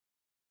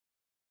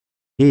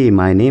Hey,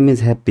 my name is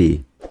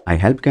Happy. I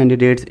help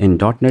candidates in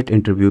 .NET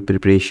interview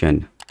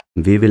preparation.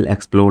 We will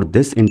explore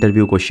this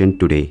interview question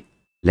today.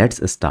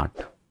 Let's start.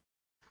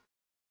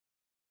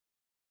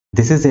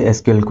 This is a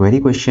SQL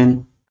query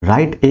question.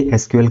 Write a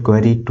SQL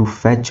query to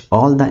fetch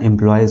all the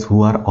employees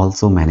who are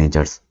also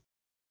managers.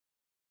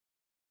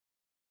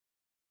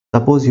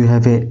 Suppose you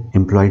have a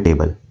employee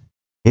table.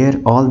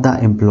 Here all the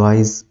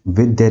employees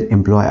with their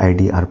employee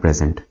ID are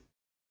present.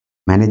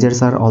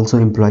 Managers are also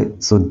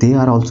employed, so they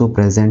are also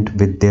present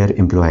with their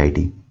employee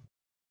ID.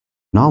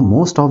 Now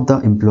most of the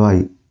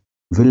employee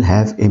will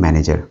have a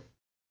manager.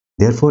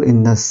 Therefore,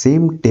 in the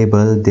same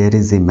table, there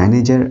is a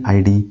manager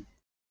ID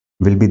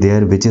will be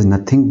there, which is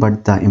nothing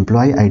but the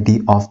employee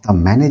ID of the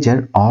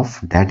manager of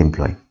that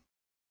employee.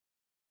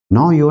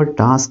 Now your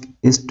task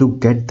is to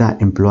get the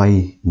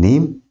employee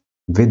name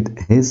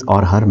with his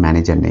or her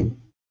manager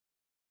name.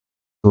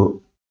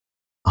 So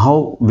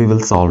how we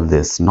will solve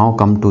this? Now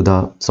come to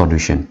the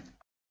solution.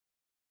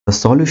 The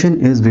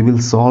solution is we will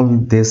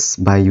solve this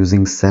by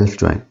using self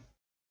join.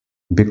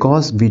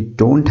 Because we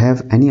don't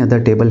have any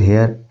other table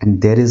here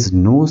and there is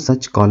no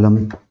such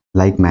column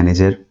like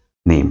manager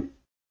name.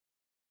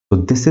 So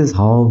this is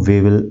how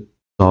we will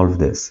solve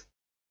this.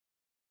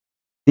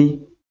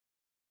 See,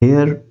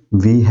 here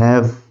we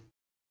have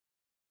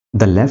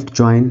the left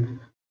join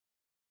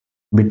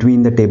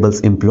between the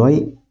tables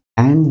employee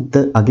and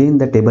again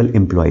the table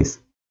employees,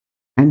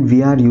 and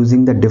we are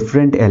using the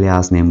different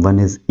alias name. One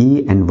is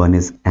E and one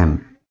is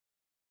M.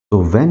 So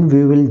when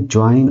we will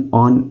join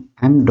on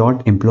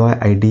m.employee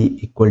ID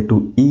equal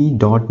to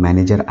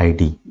e.manager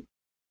ID,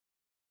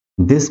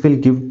 this will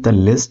give the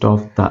list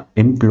of the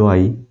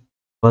employee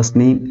first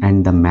name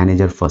and the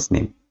manager first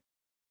name.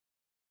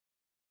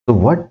 So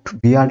what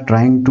we are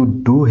trying to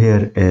do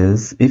here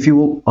is, if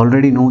you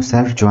already know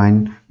self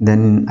join,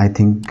 then I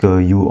think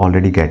you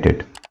already get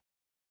it.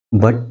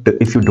 But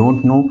if you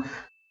don't know,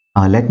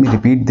 let me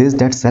repeat this,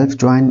 that self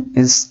join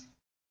is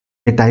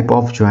a type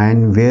of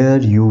join where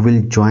you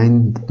will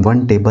join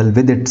one table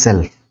with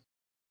itself.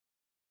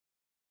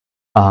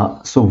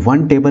 So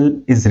one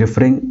table is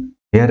referring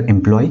here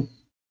employee.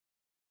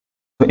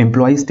 So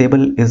employees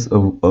table is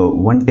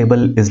one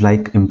table is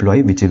like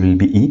employee, which will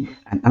be E,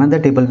 and another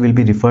table will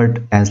be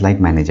referred as like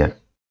manager.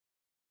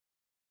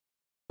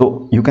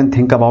 So you can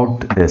think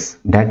about this,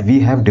 that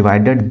we have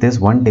divided this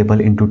one table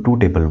into two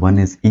tables. One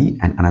is E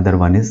and another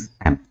one is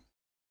M.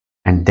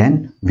 And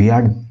then we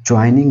are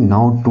joining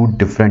now two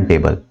different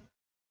tables.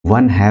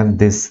 One have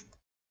this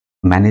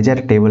manager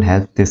table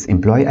has this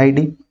employee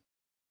ID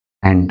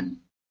and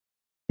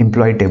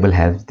employee table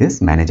has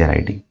this manager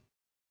ID.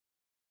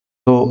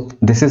 So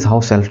this is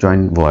how self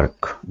join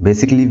work.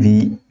 Basically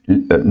we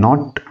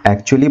not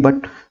actually but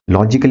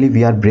logically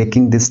we are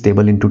breaking this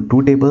table into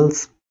two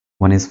tables.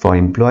 One is for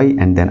employee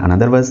and then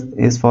another one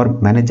is for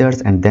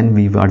managers, and then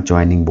we are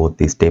joining both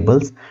these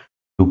tables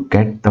to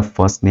get the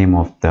first name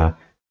of the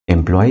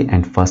employee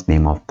and first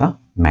name of the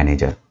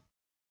manager.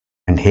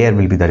 And here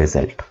will be the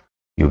result.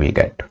 You will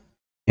get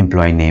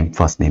employee name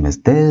first name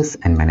is this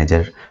and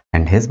manager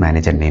and his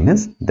manager name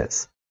is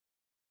this.